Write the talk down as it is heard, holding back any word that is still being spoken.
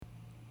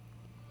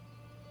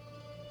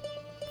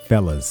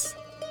fellas,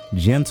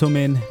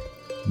 gentlemen,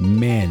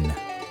 men,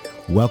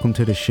 welcome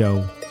to the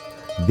show.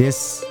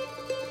 This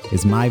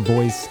is my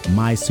voice,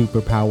 my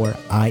superpower.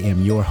 I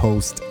am your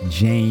host,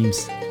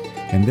 James,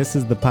 and this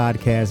is the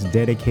podcast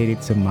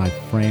dedicated to my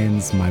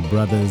friends, my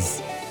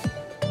brothers,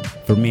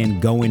 for men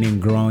going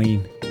and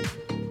growing.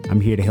 I'm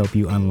here to help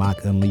you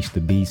unleash the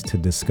beast to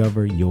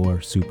discover your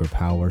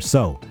superpower.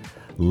 So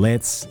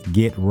let's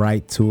get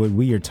right to it.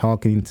 We are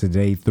talking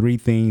today 3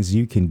 things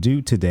you can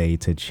do today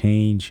to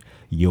change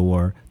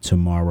your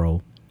tomorrow.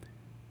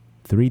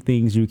 3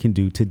 things you can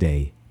do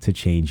today to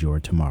change your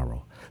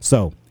tomorrow.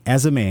 So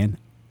as a man,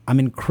 I'm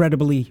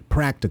incredibly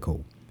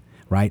practical,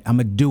 right?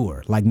 I'm a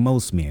doer like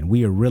most men.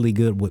 We are really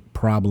good with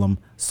problem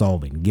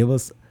solving. Give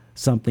us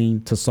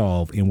something to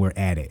solve and we're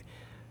at it.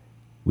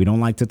 We don't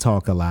like to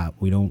talk a lot.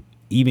 We don't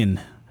even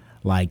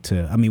like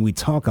to, we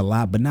talk a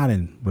lot, but not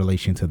in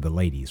relation to the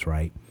ladies,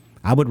 right?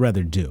 I would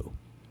rather do.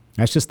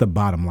 That's just the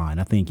bottom line.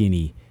 I think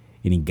any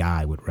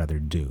guy would rather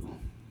do.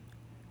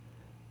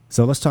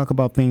 So let's talk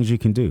about things you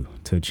can do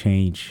to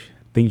change,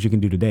 things you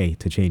can do today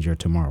to change your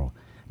tomorrow.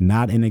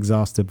 Not an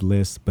exhaustive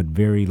list, but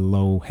very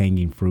low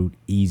hanging fruit,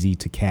 easy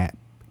to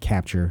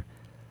capture.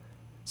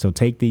 So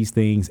take these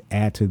things,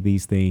 add to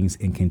these things,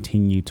 and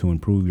continue to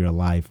improve your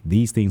life.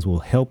 These things will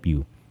help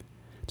you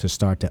to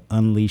start to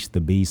unleash the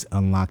beast,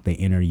 unlock the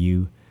inner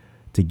you,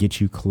 to get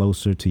you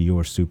closer to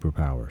your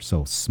superpower.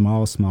 So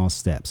small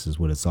steps is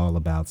what it's all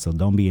about. So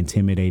don't be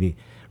intimidated.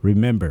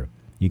 Remember,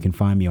 you can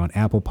find me on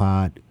Apple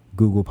Pod,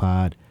 Google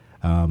Pod.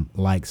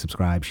 Like,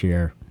 subscribe,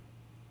 share.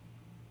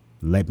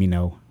 Let me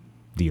know.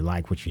 Do you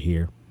like what you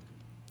hear?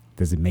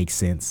 Does it make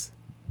sense?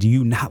 Do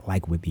you not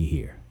like what you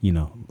hear?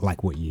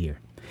 Like what you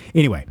hear.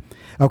 Anyway,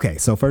 okay,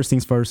 so first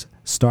things first,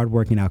 start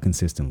working out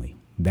consistently.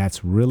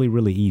 That's really,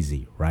 really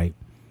easy, right?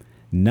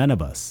 None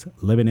of us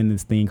living in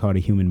this thing called a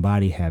human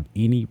body have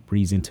any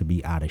reason to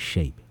be out of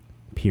shape,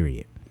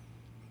 period.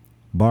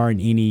 Barring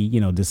any,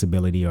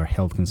 disability or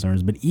health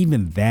concerns. But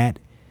even that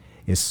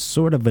is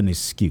sort of an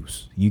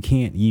excuse. You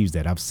can't use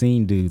that. I've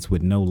seen dudes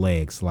with no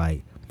legs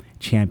like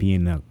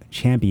championing a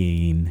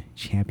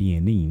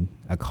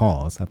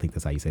cause. I think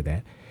that's how you say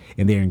that.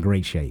 And they're in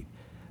great shape.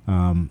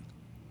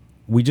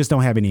 We just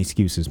don't have any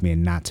excuses,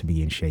 man, not to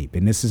be in shape.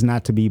 And this is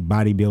not to be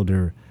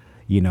bodybuilder,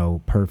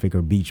 perfect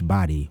or beach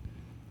body.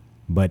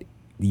 But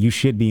you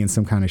should be in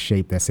some kind of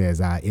shape that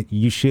says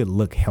you should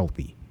look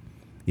healthy,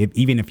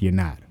 even if you're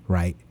not,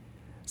 right?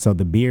 So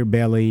the beer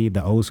belly,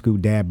 the old school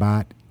dad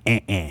bod,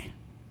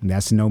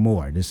 that's no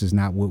more. This is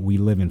not what we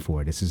living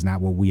for. This is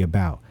not what we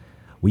about.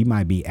 We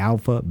might be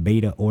alpha,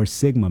 beta, or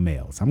sigma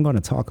males. I'm going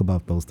to talk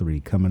about those 3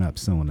 coming up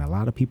soon. A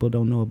lot of people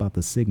don't know about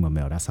the sigma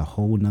male. That's a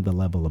whole nother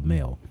level of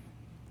male.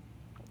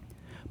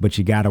 But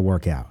you got to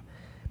work out.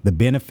 The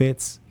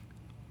benefits,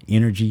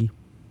 energy,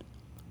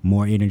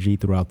 more energy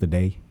throughout the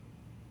day.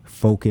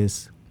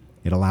 Focus.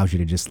 It allows you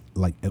to just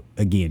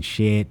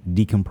shed,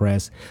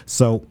 decompress.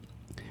 So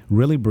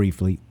really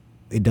briefly,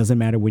 it doesn't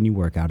matter when you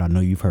work out. I know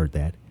you've heard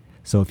that.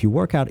 So if you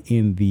work out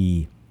in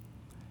the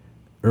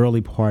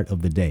early part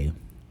of the day,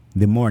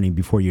 the morning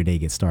before your day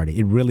gets started,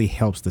 it really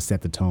helps to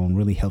set the tone,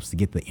 really helps to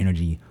get the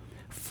energy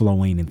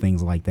flowing and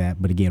things like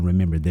that. But again,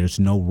 remember,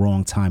 there's no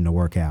wrong time to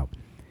work out.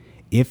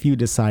 If you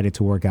decided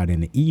to work out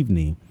in the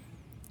evening,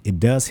 it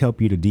does help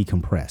you to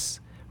decompress.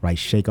 Right?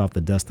 Shake off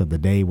the dust of the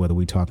day, whether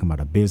we're talking about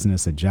a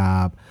business, a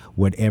job,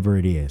 whatever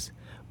it is.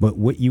 But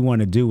what you want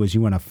to do is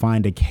you want to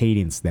find a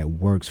cadence that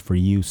works for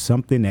you,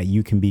 something that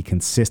you can be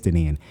consistent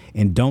in.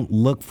 And don't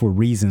look for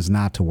reasons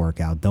not to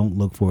work out. Don't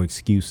look for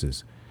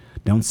excuses.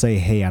 Don't say,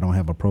 hey, I don't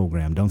have a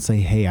program. Don't say,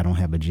 hey, I don't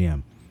have a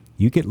gym.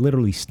 You could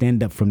literally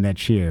stand up from that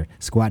chair,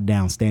 squat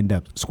down, stand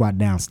up, squat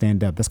down,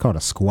 stand up. That's called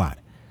a squat.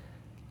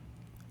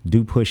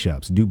 Do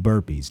push-ups, do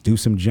burpees, do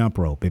some jump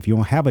rope. If you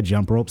don't have a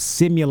jump rope,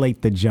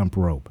 simulate the jump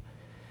rope.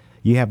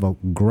 You have a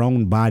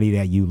grown body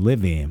that you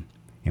live in.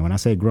 And when I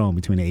say grown,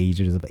 between the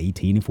ages of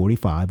 18 and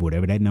 45,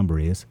 whatever that number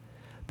is,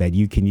 that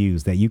you can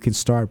use, that you can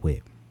start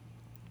with,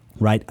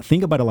 right?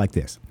 Think about it like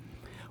this.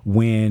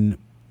 When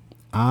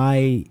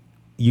I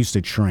used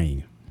to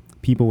train,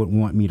 people would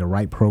want me to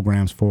write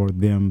programs for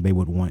them. They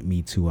would want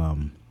me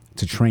to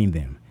train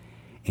them.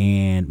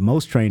 And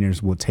most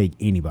trainers will take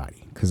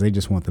anybody because they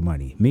just want the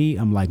money. Me,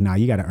 I'm like, nah,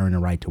 you got to earn the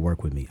right to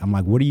work with me. I'm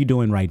like, what are you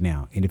doing right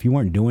now? And if you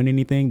weren't doing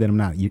anything, then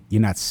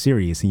you're not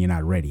serious and you're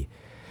not ready,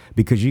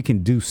 because you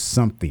can do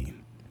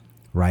something,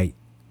 right,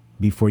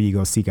 before you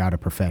go seek out a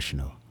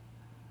professional,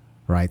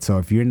 right? So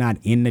if you're not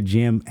in the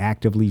gym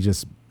actively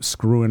just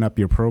screwing up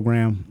your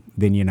program,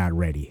 then you're not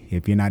ready.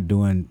 If you're not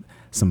doing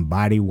some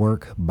body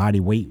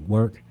weight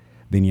work,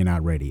 then you're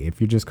not ready.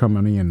 If you're just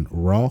coming in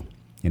raw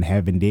and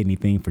haven't did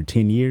anything for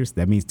 10 years,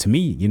 that means to me,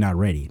 you're not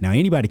ready. Now,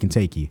 anybody can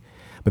take you,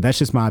 but that's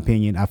just my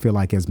opinion. I feel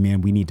like as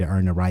men, we need to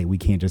earn the right. We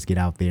can't just get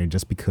out there and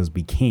just because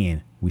we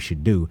can, we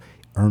should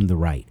earn the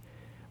right,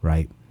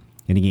 right?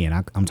 And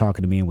again, I'm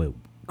talking to men with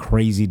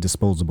crazy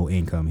disposable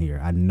income here.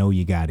 I know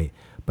you got it,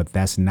 but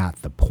that's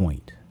not the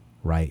point,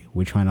 right?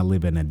 We're trying to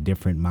live in a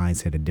different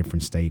mindset, a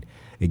different state,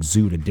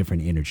 exude a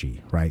different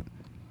energy, right?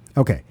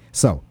 Okay,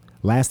 so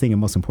Last thing and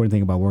most important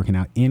thing about working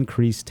out,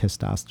 increase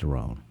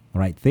testosterone. All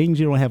right. Things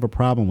you don't have a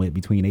problem with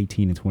between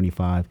 18 and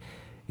 25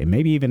 and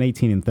maybe even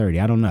 18 and 30.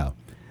 I don't know.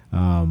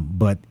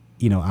 But,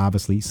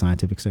 obviously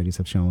scientific studies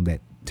have shown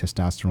that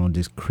testosterone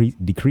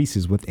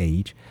decreases with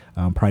age,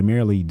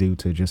 primarily due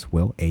to just,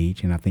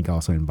 age. And I think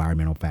also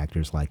environmental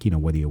factors like,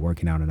 whether you're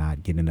working out or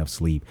not, getting enough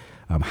sleep,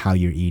 how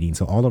you're eating.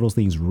 So all of those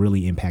things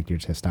really impact your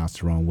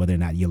testosterone, whether or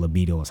not your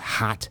libido is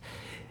hot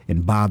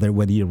and bothered,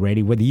 whether you're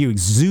ready, whether you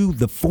exude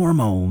the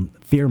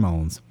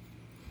pheromones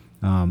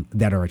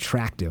that are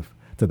attractive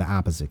to the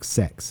opposite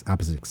sex.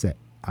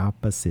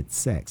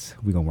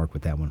 We're going to work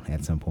with that one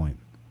at some point.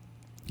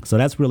 So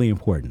that's really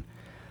important.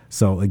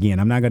 So again,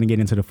 I'm not going to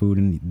get into the food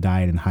and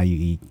diet and how you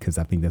eat because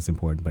I think that's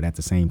important. But at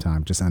the same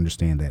time, just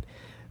understand that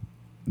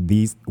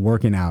these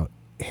working out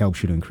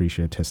helps you to increase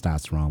your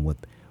testosterone,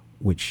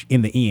 which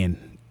in the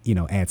end,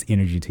 adds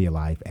energy to your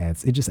life.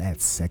 It just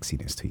adds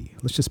sexiness to you.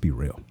 Let's just be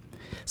real.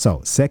 So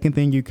second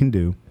thing you can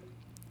do,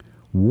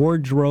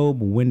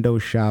 wardrobe window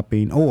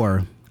shopping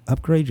or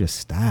upgrade your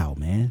style,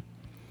 man.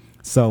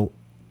 So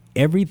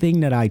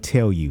everything that I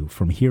tell you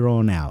from here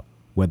on out,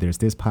 whether it's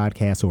this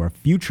podcast or a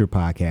future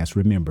podcast,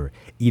 remember,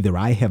 either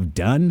I have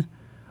done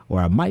or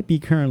I might be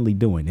currently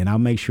doing, and I'll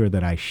make sure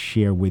that I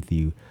share with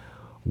you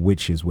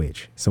which is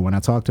which. So when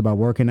I talked about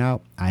working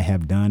out, I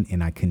have done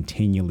and I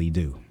continually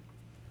do.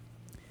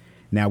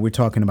 Now we're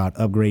talking about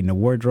upgrading the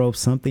wardrobe,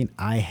 something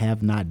I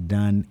have not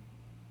done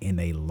in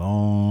a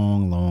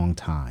long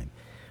time,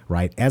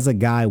 right? As a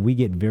guy, we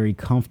get very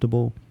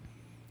comfortable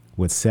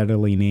with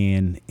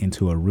settling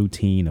into a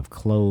routine of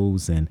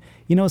clothes, and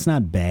it's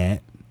not bad.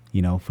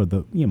 For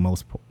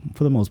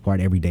the most part,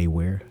 everyday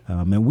wear.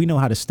 And we know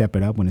how to step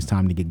it up when it's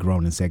time to get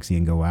grown and sexy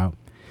and go out.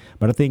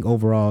 But I think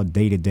overall,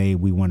 day to day,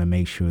 we want to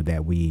make sure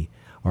that we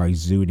are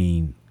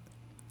exuding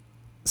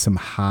some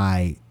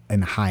high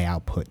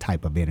output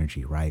type of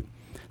energy, right?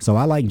 So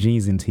I like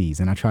jeans and tees,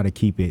 and I try to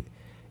keep it,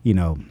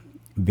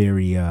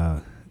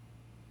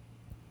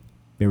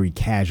 very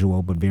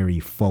casual, but very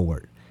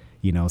forward.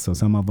 So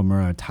some of them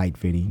are tight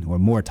fitting or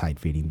more tight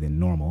fitting than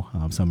normal.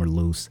 Some are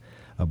loose,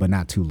 but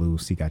not too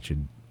loose. You got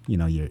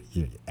your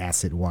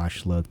acid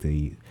wash look,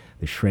 the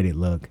shredded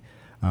look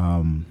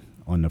on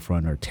the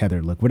front, or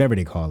tethered look, whatever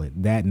they call it.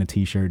 That and the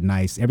t-shirt,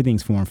 nice.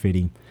 Everything's form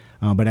fitting.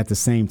 But at the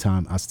same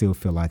time, I still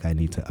feel like I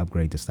need to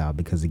upgrade the style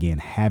because, again,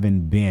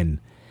 having been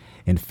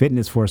in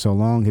fitness for so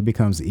long, it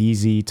becomes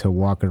easy to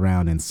walk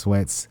around in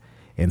sweats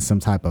and some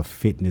type of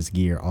fitness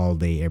gear all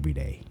day, every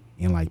day.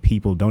 And like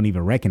people don't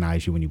even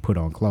recognize you when you put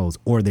on clothes,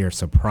 or they're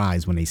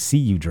surprised when they see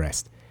you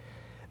dressed.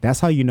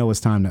 That's how you know it's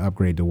time to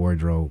upgrade the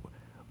wardrobe,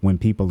 when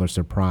people are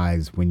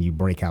surprised when you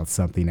break out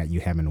something that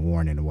you haven't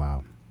worn in a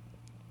while.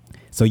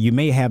 So you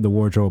may have the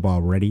wardrobe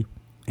already,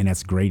 and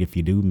that's great if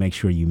you do. Make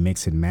sure you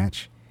mix and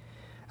match.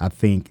 I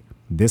think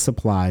this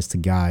applies to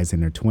guys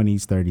in their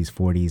 20s, 30s,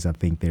 40s. I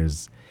think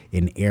there's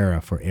an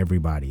era for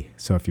everybody.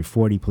 So if you're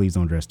 40, please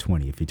don't dress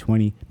 20. If you're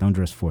 20, don't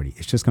dress 40.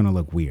 It's just going to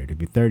look weird. If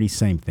you're 30,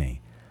 same thing.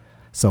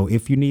 So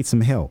if you need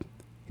some help,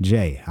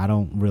 Jay, I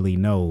don't really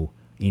know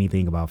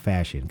anything about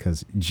fashion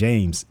because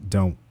James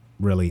don't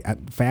really.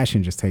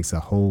 Fashion just takes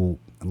a whole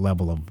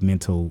level of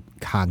mental,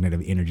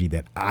 cognitive energy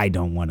that I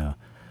don't want to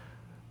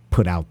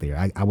put out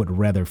there. I would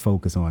rather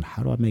focus on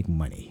how do I make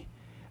money,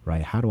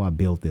 right? How do I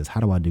build this?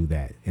 How do I do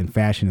that? And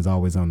fashion is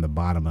always on the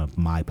bottom of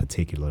my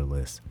particular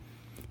list.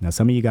 Now,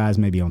 some of you guys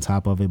may be on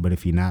top of it, but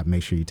if you're not,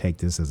 make sure you take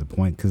this as a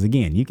point. Because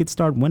again, you could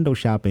start window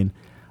shopping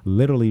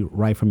literally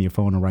right from your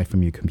phone or right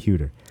from your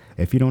computer.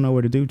 If you don't know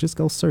what to do, just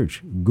go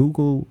search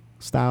Google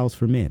styles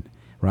for men,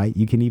 right?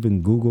 You can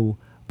even Google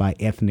by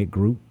ethnic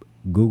group,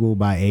 Google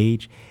by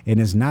age. And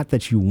it's not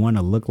that you want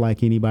to look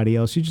like anybody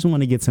else. You just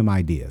want to get some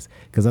ideas.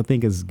 Because I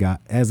think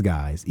as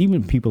guys,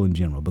 even people in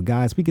general, but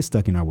guys, we get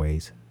stuck in our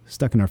ways,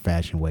 stuck in our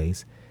fashion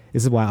ways.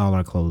 This is why all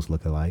our clothes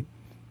look alike,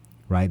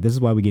 right? This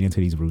is why we get into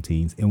these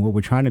routines. And what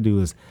we're trying to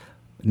do is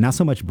not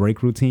so much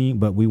break routine,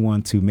 but we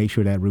want to make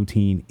sure that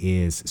routine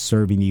is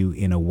serving you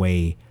in a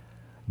way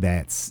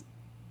that's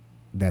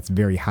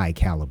very high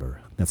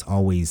caliber, that's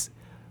always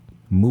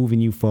moving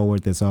you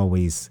forward, that's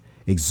always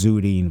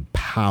exuding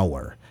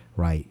power,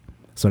 right?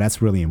 So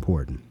that's really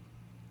important.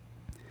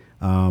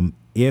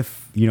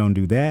 If you don't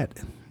do that,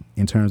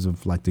 in terms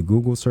of like the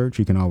Google search,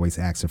 you can always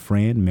ask a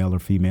friend, male or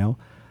female.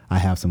 I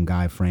have some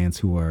guy friends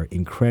who are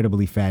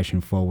incredibly fashion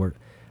forward.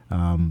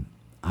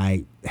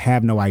 I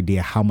have no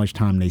idea how much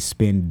time they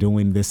spend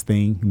doing this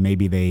thing.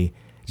 Maybe they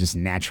just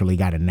naturally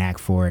got a knack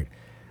for it.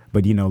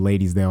 But, you know,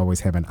 ladies, they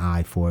always have an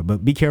eye for it.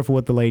 But be careful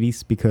with the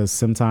ladies, because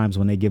sometimes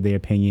when they give their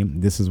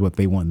opinion, this is what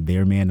they want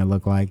their man to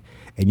look like.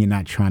 And you're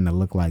not trying to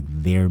look like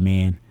their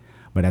man.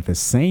 But at the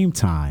same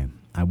time,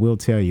 I will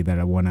tell you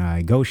that when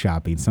I go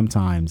shopping,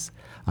 sometimes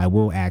I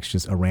will ask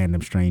just a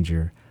random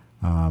stranger,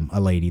 a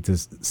lady, to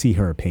see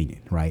her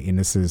opinion, right? And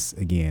this is,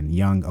 again,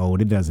 young,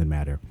 old, it doesn't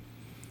matter.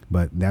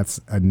 But that's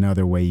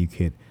another way you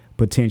could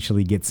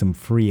potentially get some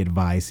free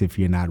advice if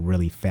you're not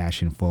really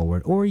fashion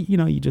forward, or, you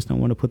know, you just don't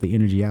want to put the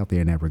energy out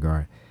there in that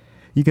regard.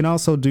 You can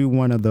also do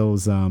one of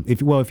those, if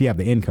you have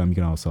the income, you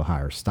can also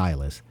hire a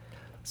stylist.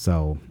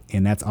 So,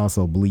 and that's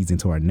also bleeds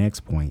into our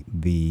next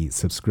point, the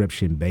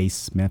subscription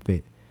based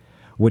method,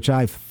 which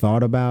I've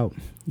thought about.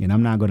 And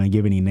I'm not going to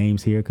give any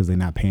names here because they're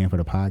not paying for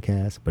the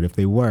podcast. But if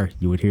they were,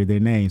 you would hear their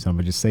names. So I'm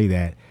going to just say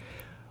that.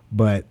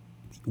 But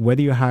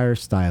whether you hire a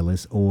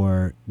stylist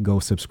or go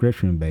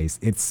subscription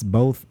based, it's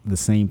both the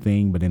same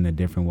thing, but in a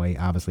different way.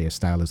 Obviously, a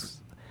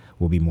stylist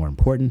will be more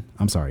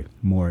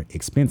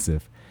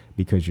expensive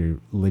because you're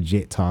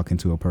legit talking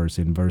to a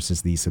person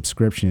versus the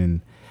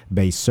subscription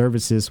based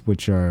services,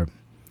 which are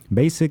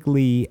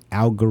basically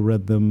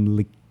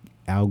algorithmically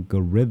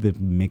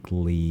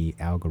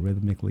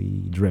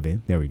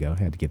driven. There we go.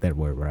 Had to get that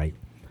word right.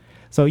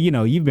 So,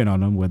 you've been on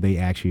them where they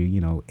ask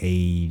you,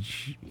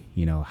 age,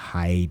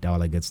 height, all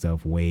that good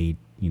stuff, weight,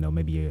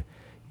 maybe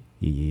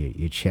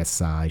your chest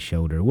size,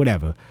 shoulder,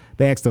 whatever.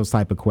 They ask those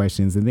type of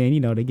questions, and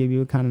then, they give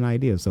you a kind of an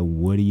idea. So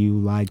what do you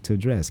like to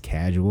dress?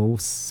 Casual,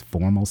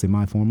 formal,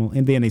 semi-formal?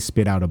 And then they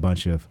spit out a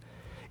bunch of,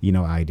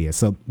 ideas.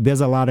 So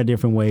there's a lot of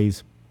different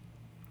ways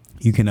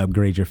you can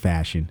upgrade your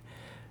fashion,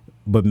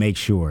 but make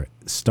sure,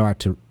 start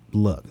to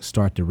look,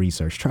 start to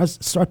research,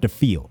 start to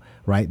feel,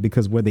 right?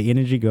 Because where the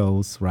energy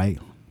goes, right,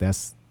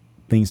 that's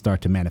things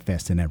start to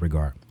manifest in that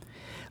regard.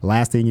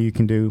 Last thing you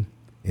can do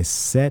is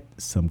set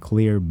some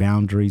clear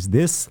boundaries.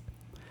 This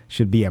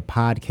should be a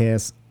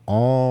podcast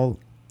all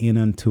in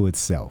unto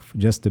itself,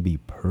 just to be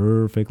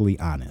perfectly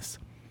honest,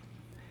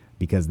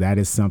 because that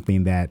is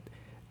something that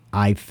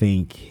I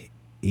think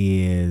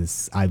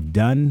I've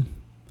done,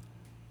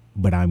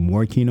 but I'm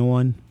working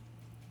on,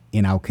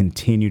 and I'll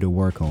continue to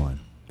work on,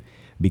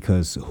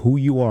 because who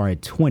you are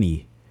at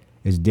 20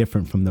 is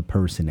different from the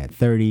person at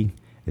 30,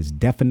 is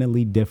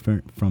definitely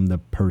different from the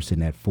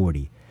person at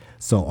 40.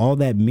 So all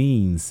that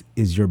means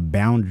is your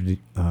boundaries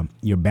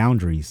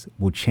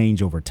will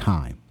change over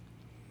time.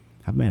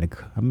 I've made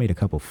a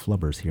couple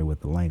flubbers here with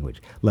the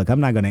language. Look, I'm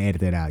not going to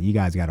edit that out. You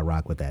guys got to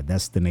rock with that.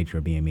 That's the nature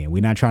of being men.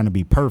 We're not trying to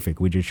be perfect.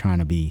 We're just trying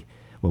to be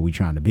what we're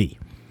trying to be.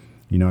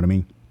 You know what I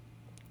mean?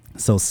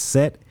 So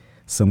set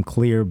some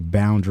clear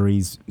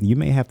boundaries. You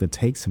may have to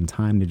take some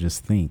time to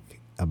just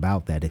think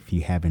about that if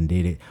you haven't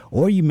did it,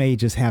 or you may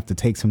just have to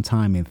take some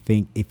time and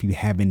think if you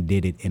haven't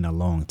did it in a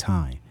long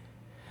time,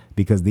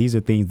 because these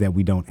are things that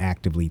we don't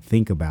actively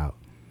think about,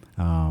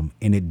 and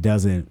it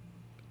doesn't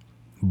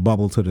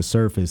bubble to the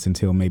surface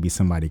until maybe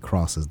somebody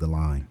crosses the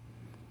line.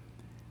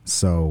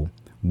 So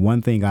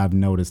one thing I've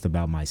noticed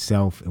about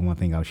myself, and one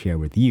thing I'll share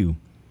with you,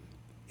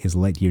 is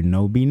let your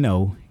no be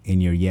no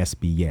and your yes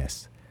be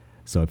yes.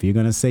 So if you're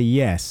going to say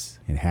yes,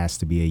 it has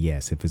to be a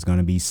yes. If it's going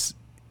to be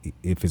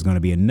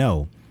a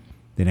no,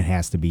 then it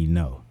has to be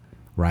no,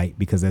 right?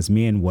 Because as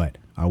men, what?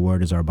 Our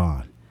word is our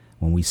bond.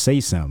 When we say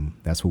something,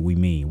 that's what we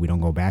mean. We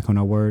don't go back on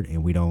our word,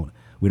 and we don't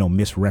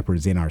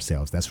misrepresent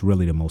ourselves. That's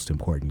really the most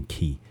important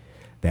key,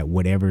 that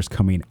whatever's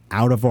coming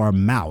out of our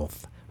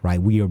mouth,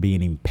 right, we are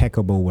being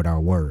impeccable with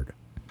our word.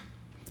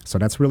 So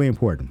that's really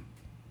important.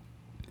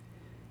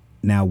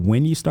 Now,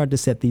 when you start to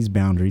set these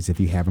boundaries, if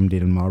you haven't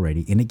did them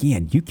already, and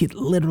again, you could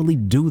literally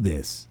do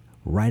this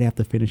right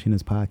after finishing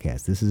this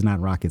podcast. This is not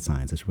rocket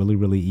science. It's really,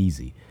 really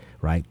easy,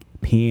 right?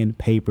 Pen,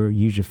 paper,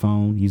 use your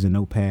phone, use a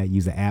notepad,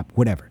 use an app,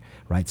 whatever,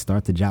 right?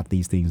 Start to jot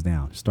these things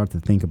down. Start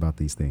to think about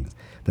these things.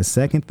 The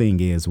second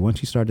thing is,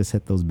 once you start to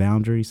set those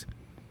boundaries,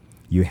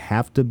 you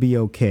have to be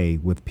okay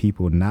with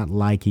people not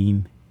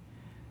liking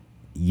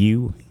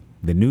you,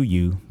 the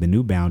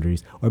new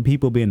boundaries, or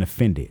people being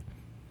offended.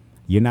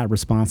 You're not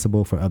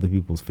responsible for other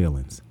people's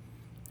feelings.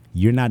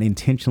 You're not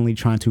intentionally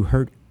trying to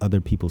hurt other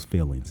people's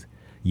feelings.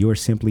 You're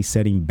simply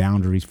setting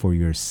boundaries for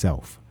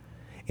yourself.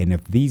 And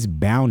if these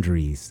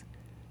boundaries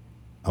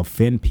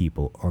offend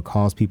people or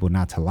cause people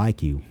not to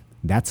like you,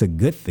 that's a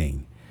good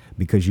thing,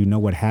 because you know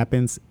what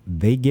happens?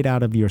 They get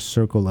out of your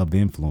circle of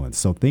influence.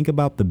 So think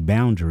about the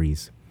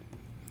boundaries,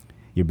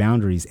 your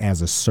boundaries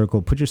as a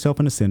circle. Put yourself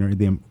in the center,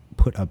 then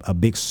put a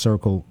big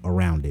circle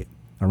around it,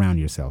 around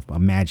yourself.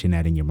 Imagine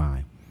that in your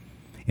mind.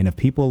 And if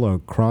people are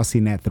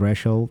crossing that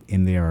threshold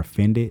and they are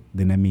offended,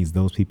 then that means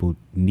those people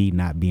need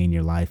not be in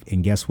your life.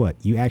 And guess what?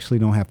 You actually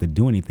don't have to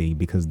do anything,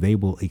 because they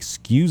will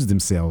excuse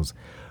themselves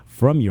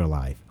from your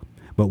life.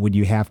 But what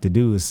you have to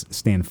do is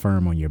stand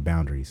firm on your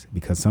boundaries,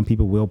 because some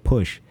people will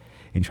push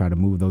and try to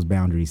move those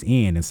boundaries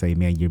in and say,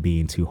 man, you're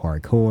being too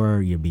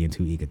hardcore, you're being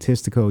too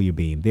egotistical, you're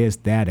being this,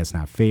 that's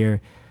not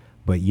fair.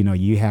 But,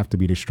 you have to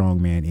be the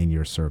strong man in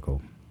your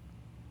circle.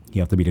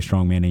 You have to be the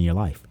strong man in your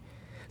life.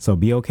 So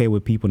be okay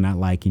with people not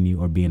liking you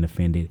or being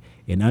offended,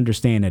 and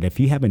understand that if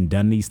you haven't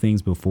done these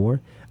things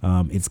before,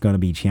 it's going to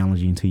be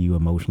challenging to you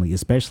emotionally,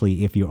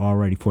 especially if you're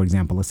already, for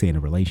example, let's say in a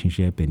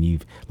relationship,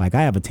 and I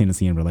have a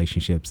tendency in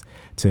relationships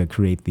to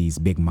create these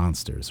big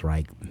monsters,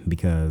 right?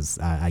 Because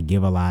I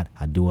give a lot,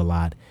 I do a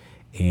lot,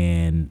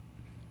 and,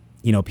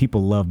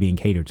 people love being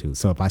catered to.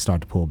 So if I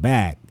start to pull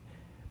back,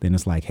 then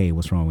it's like, hey,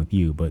 what's wrong with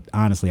you? But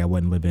honestly, I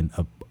wasn't living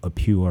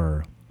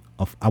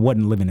I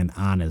wasn't living an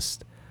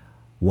honest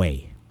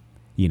way.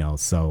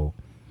 So,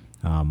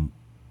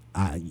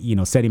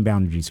 setting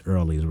boundaries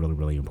early is really,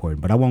 really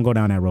important, but I won't go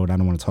down that road. I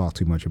don't want to talk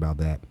too much about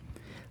that.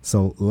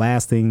 So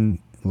last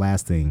thing,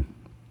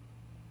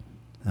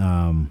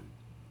 Okay,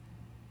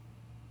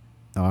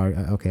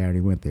 I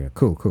already went there.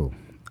 Cool.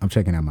 I'm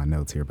checking out my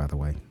notes here, by the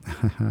way.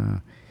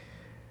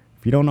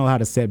 If you don't know how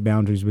to set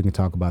boundaries, we can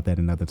talk about that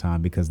another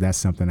time, because that's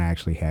something I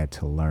actually had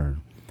to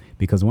learn.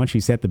 Because once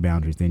you set the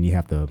boundaries, then you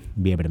have to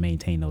be able to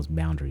maintain those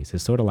boundaries.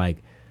 It's sort of like,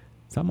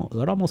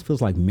 it almost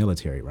feels like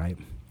military, right?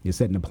 You're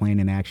setting a plan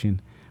in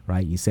action,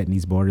 right? You're setting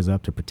these borders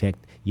up to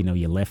protect,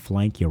 your left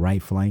flank, your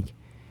right flank.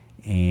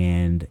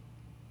 And,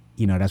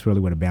 that's really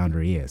what a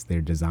boundary is.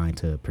 They're designed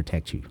to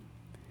protect you.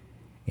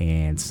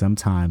 And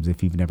sometimes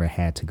if you've never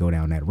had to go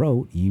down that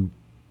road, you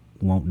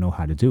won't know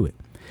how to do it.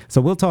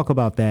 So we'll talk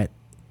about that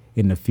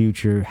in the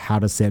future, how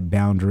to set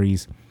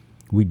boundaries.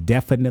 We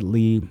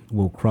definitely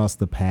will cross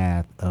the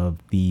path of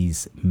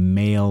these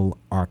male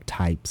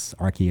archetypes,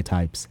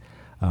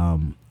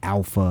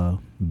 alpha,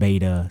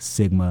 beta,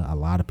 sigma. A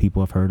lot of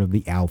people have heard of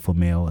the alpha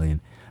male, and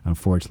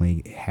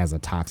unfortunately it has a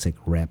toxic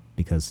rep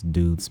because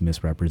dudes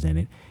misrepresent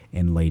it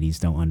and ladies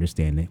don't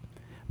understand it.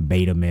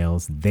 Beta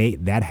males,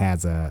 that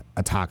has a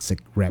toxic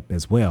rep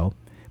as well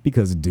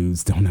because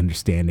dudes don't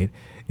understand it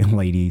and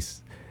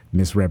ladies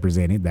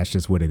misrepresent it. That's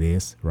just what it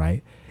is,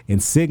 right?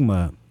 And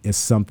sigma is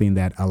something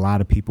that a lot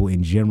of people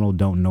in general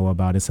don't know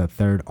about. It's a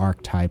third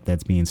archetype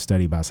that's being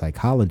studied by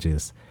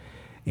psychologists.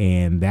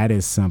 And that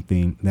is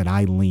something that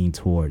I lean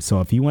towards. So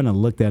if you want to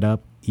look that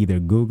up, either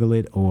Google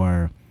it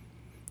or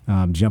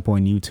jump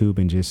on YouTube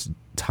and just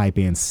type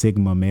in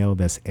Sigma male.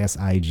 That's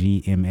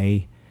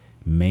SIGMA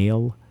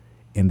male.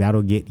 And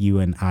that'll get you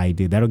an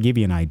idea. That'll give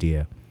you an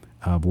idea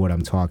of what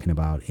I'm talking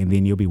about. And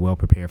then you'll be well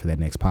prepared for that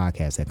next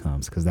podcast that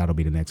comes, because that'll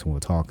be the next one we're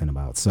talking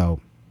about. So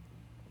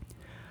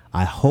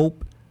I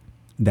hope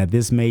that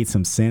this made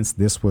some sense.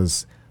 This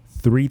was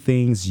 3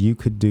 things you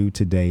could do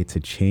today to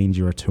change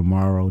your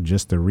tomorrow.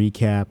 Just to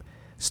recap,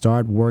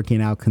 start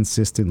working out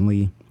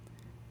consistently,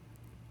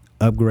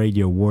 upgrade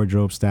your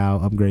wardrobe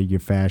style, upgrade your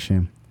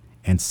fashion,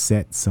 and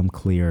set some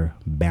clear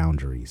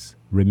boundaries.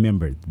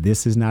 Remember,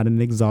 this is not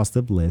an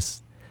exhaustive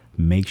list.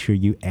 Make sure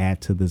you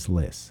add to this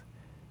list.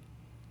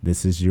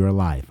 This is your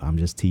life. I'm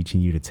just teaching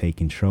you to take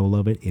control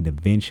of it. And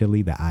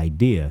eventually the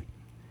idea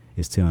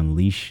is to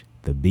unleash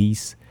the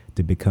beast,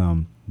 to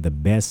become the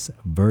best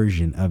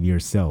version of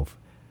yourself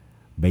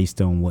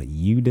based on what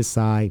you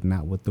decide,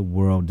 not what the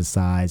world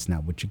decides,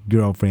 not what your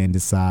girlfriend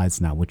decides,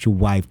 not what your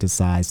wife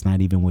decides, not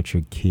even what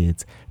your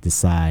kids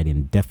decide,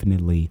 and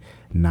definitely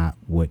not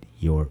what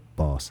your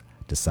boss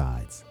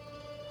decides.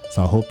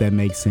 So I hope that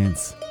makes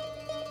sense.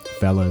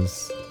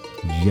 Fellas,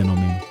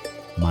 gentlemen,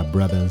 my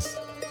brothers,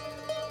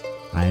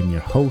 I am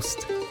your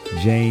host,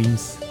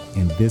 James,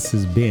 and this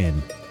has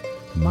been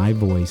My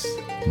Voice,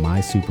 My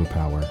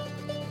Superpower.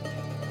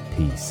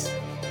 Peace.